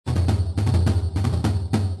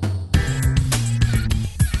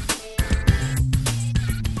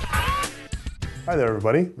Hi there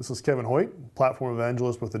everybody, this is Kevin Hoyt, Platform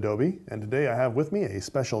Evangelist with Adobe, and today I have with me a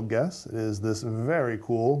special guest. It is this very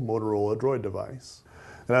cool Motorola Droid device.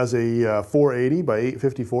 It has a 480 by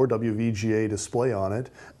 854 WVGA display on it.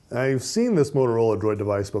 I've seen this Motorola Droid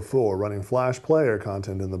device before running Flash Player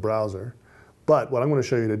content in the browser, but what I'm going to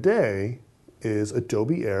show you today is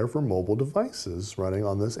Adobe AIR for mobile devices running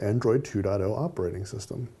on this Android 2.0 operating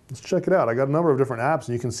system. Let's check it out. I got a number of different apps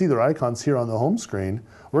and you can see their icons here on the home screen.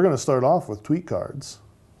 We're going to start off with tweet cards.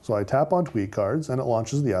 So I tap on tweet cards and it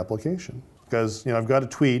launches the application. Because I've got to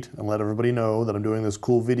tweet and let everybody know that I'm doing this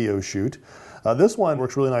cool video shoot. This one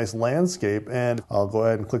works really nice landscape, and I'll go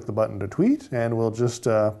ahead and click the button to tweet and we'll just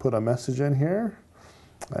put a message in here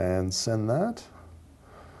and send that.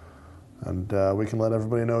 And we can let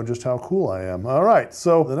everybody know just how cool I am. All right,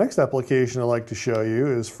 so the next application I'd like to show you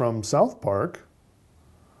is from Southpark.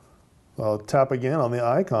 I'll tap again on the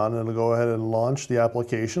icon and it'll go ahead and launch the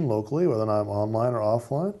application locally, whether I'm online or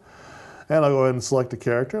offline. And I'll go ahead and select a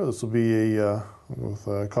character. This will be with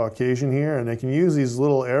a Caucasian here, and I can use these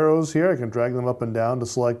little arrows here. I can drag them up and down to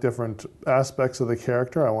select different aspects of the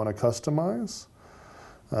character I want to customize.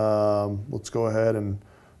 Let's go ahead and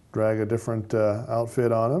drag a different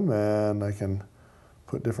outfit on him, and I can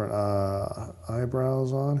put different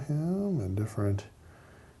eyebrows on him and different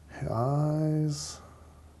eyes.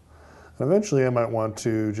 And eventually I might want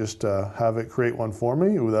to just have it create one for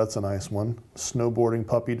me. Ooh, that's a nice one. Snowboarding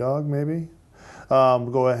puppy dog, maybe.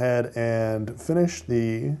 Go ahead and finish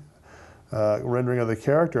the rendering of the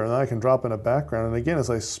character, and then I can drop in a background. And again, as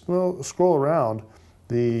I scroll around,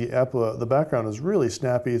 the background is really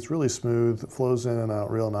snappy, it's really smooth, it flows in and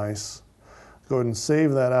out real nice. Go ahead and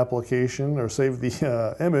save that application, or save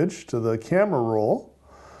the image to the camera roll,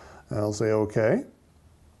 and I'll say OK.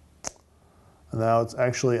 And now it's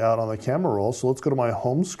actually out on the camera roll, so let's go to my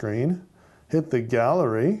home screen, hit the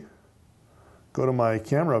gallery, go to my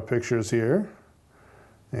camera pictures here,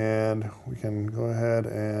 and we can go ahead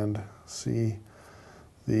and see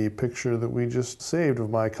the picture that we just saved of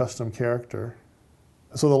my custom character.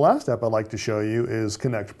 So the last app I'd like to show you is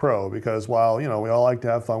Connect Pro, because while we all like to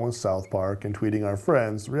have fun with Southpark and tweeting our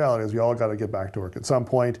friends, the reality is we all got to get back to work at some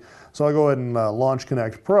point. So I'll go ahead and launch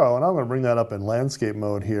Connect Pro, and I'm going to bring that up in landscape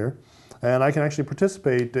mode here. And I can actually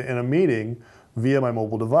participate in a meeting via my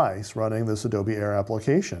mobile device running this Adobe AIR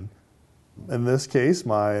application. In this case,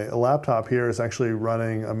 my laptop here is actually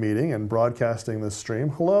running a meeting and broadcasting this stream.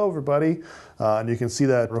 Hello, everybody. And you can see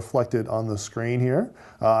that reflected on the screen here.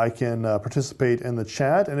 I can participate in the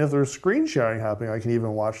chat, and if there's screen sharing happening, I can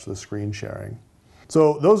even watch the screen sharing.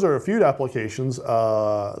 So those are a few applications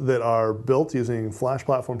that are built using Flash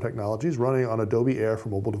platform technologies running on Adobe AIR for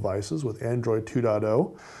mobile devices with Android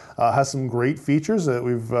 2.0. Has some great features that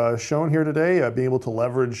we've shown here today, being able to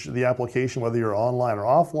leverage the application whether you're online or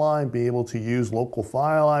offline, being able to use local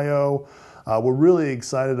file I/O. We're really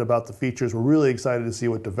excited about the features. We're really excited to see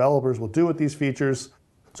what developers will do with these features.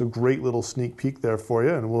 It's a great little sneak peek there for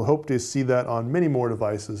you, and we'll hope to see that on many more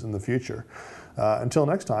devices in the future. Until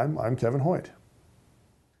next time, I'm Kevin Hoyt.